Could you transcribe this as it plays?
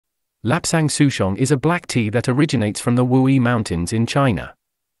Lapsang Souchong is a black tea that originates from the Wuyi Mountains in China.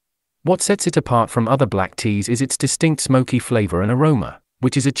 What sets it apart from other black teas is its distinct smoky flavor and aroma,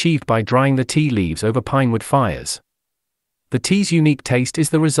 which is achieved by drying the tea leaves over pinewood fires. The tea's unique taste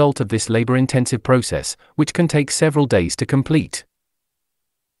is the result of this labor-intensive process, which can take several days to complete.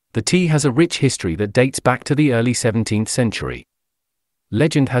 The tea has a rich history that dates back to the early 17th century.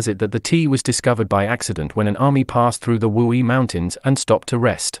 Legend has it that the tea was discovered by accident when an army passed through the Wuyi Mountains and stopped to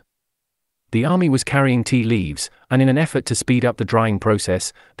rest. The army was carrying tea leaves, and in an effort to speed up the drying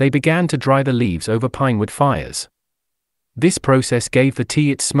process, they began to dry the leaves over pinewood fires. This process gave the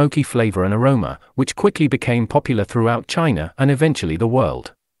tea its smoky flavor and aroma, which quickly became popular throughout China and eventually the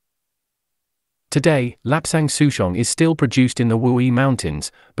world. Today, Lapsang Souchong is still produced in the Wuyi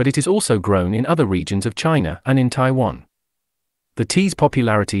Mountains, but it is also grown in other regions of China and in Taiwan. The tea's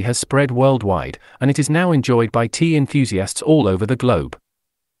popularity has spread worldwide, and it is now enjoyed by tea enthusiasts all over the globe.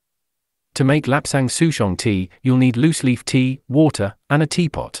 To make Lapsang Souchong tea, you'll need loose-leaf tea, water, and a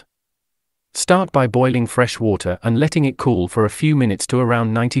teapot. Start by boiling fresh water and letting it cool for a few minutes to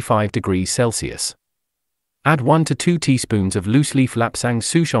around 95 degrees Celsius. Add 1 to 2 teaspoons of loose-leaf Lapsang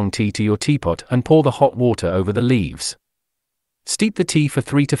Souchong tea to your teapot and pour the hot water over the leaves. Steep the tea for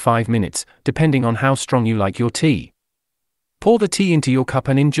 3 to 5 minutes, depending on how strong you like your tea. Pour the tea into your cup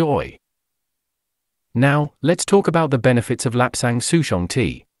and enjoy. Now, let's talk about the benefits of Lapsang Souchong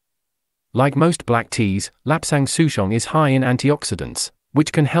tea. Like most black teas, Lapsang Souchong is high in antioxidants,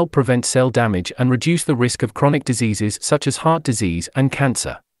 which can help prevent cell damage and reduce the risk of chronic diseases such as heart disease and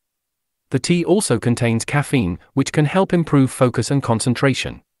cancer. The tea also contains caffeine, which can help improve focus and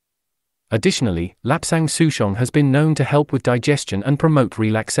concentration. Additionally, Lapsang Souchong has been known to help with digestion and promote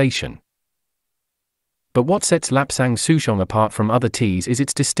relaxation. But what sets Lapsang Souchong apart from other teas is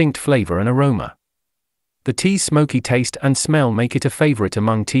its distinct flavor and aroma. The tea's smoky taste and smell make it a favorite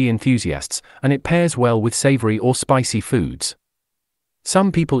among tea enthusiasts, and it pairs well with savory or spicy foods.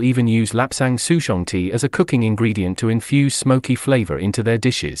 Some people even use Lapsang Souchong tea as a cooking ingredient to infuse smoky flavor into their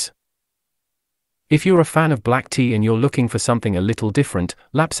dishes. If you're a fan of black tea and you're looking for something a little different,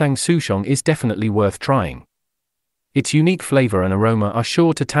 Lapsang Souchong is definitely worth trying. Its unique flavor and aroma are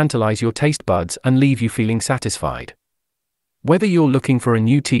sure to tantalize your taste buds and leave you feeling satisfied. Whether you're looking for a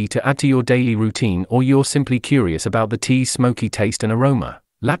new tea to add to your daily routine or you're simply curious about the tea's smoky taste and aroma,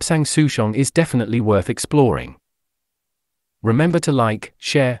 Lapsang Souchong is definitely worth exploring. Remember to like,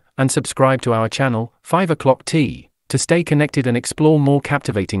 share, and subscribe to our channel, 5 O'Clock Tea, to stay connected and explore more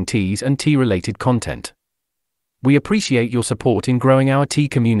captivating teas and tea-related content. We appreciate your support in growing our tea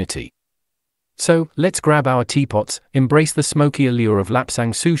community. So, let's grab our teapots, embrace the smoky allure of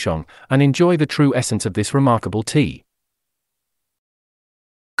Lapsang Souchong, and enjoy the true essence of this remarkable tea.